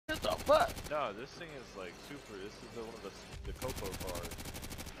No, this thing is like super. This is one of the Coco cars.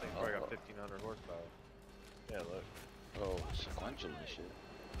 This thing probably got 1,500 horsepower. Yeah, look. Oh, sequential and shit.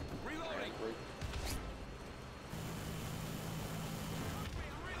 Reloading.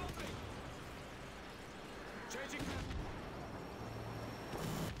 Changing.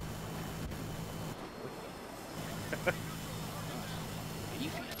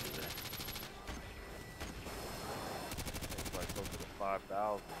 Easy after that. It's like close to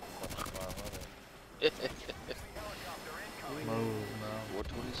 5,000, 500. Low, bro.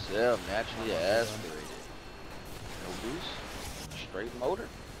 427, naturally aspirated. No boost, straight motor.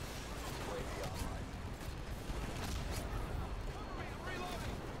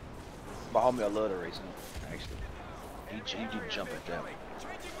 My homie, I love the racing, actually. He do jump at that.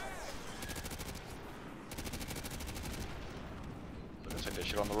 Let's take that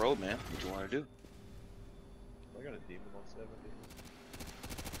shit on the road, man. What you want to do? I got a demon on 70.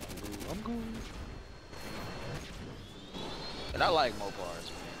 I'm good. And I like Mopars, man,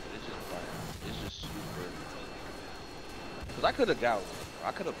 but it's just super. Cause I could have had a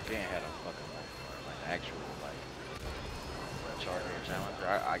fucking Mopar, like actual, like Charger Challenger.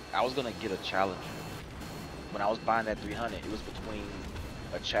 I was gonna get a Challenger. When I was buying that 300, it was between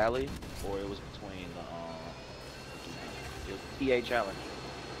a Chally or it was between it was PA Challenger.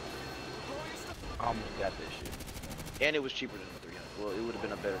 I almost got this shit, and it was cheaper than the 300. Well, it would have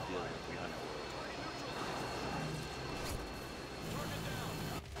been a better deal than the 300.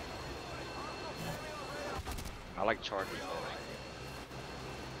 I like Chargers though.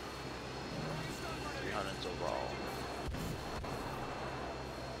 300s overall.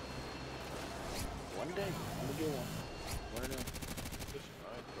 One day, I'm gonna get one. One of them.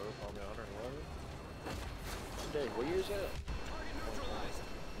 Call me 111. One day. What year is that?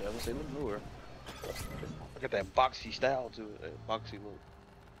 Yeah, I'm gonna say a little newer. I got that boxy style to it, that boxy look.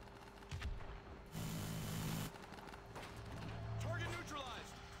 Target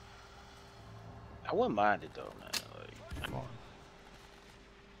neutralized. I wouldn't mind it though, man. Like,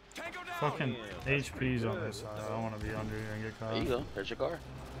 Tango down. Fucking HP's on this side. I don't want to be under here and get caught. there you go. There's your car.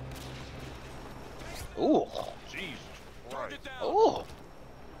 Ooh. Jesus Christ. Target down. Oh.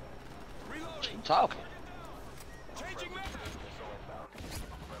 Reloading. Keep talking. Changing mag.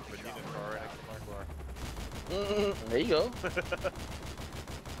 There you go.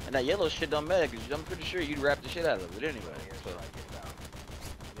 And that yellow shit don't matter because I'm pretty sure you'd wrap the shit out of it anyway. So.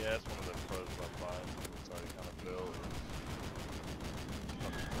 Yeah, that's one of the pros about buying. It's already kind of built.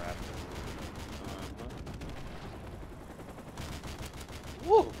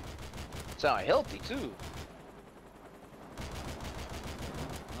 Woo! Sound healthy too.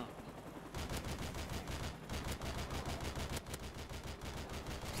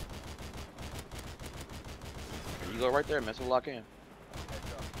 There you go right there, man. So lock in.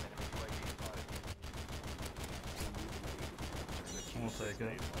 We'll take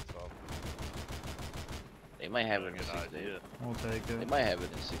it. They might have it in 6 to 8. We'll take They it. might have it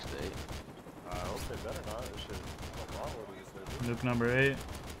in 6 to 8. I hope they better not. This shit is wrong with it. Nuke number 8.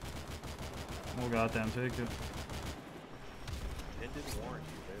 We'll goddamn take it. Ended warranty.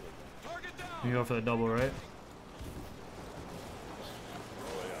 Target down. You go for the double, right?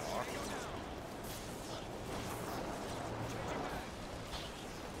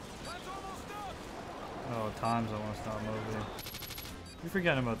 That's almost done. Oh, time's almost not moving. You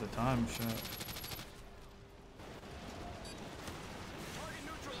forgetting about the time shit. Target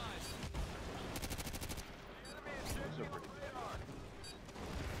neutralized. Target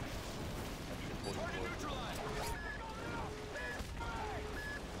neutralized.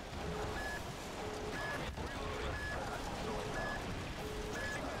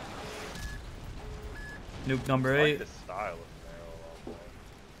 Nuke number I like 8. the style of barrel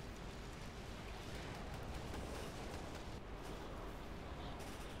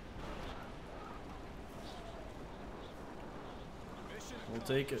on Mission We'll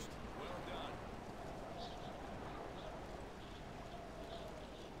take it. well done.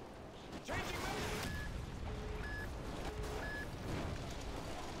 Changing mag.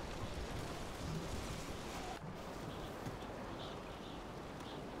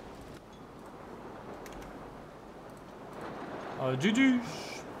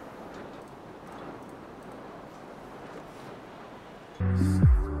 GG's.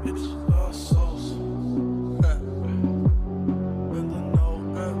 It's lost.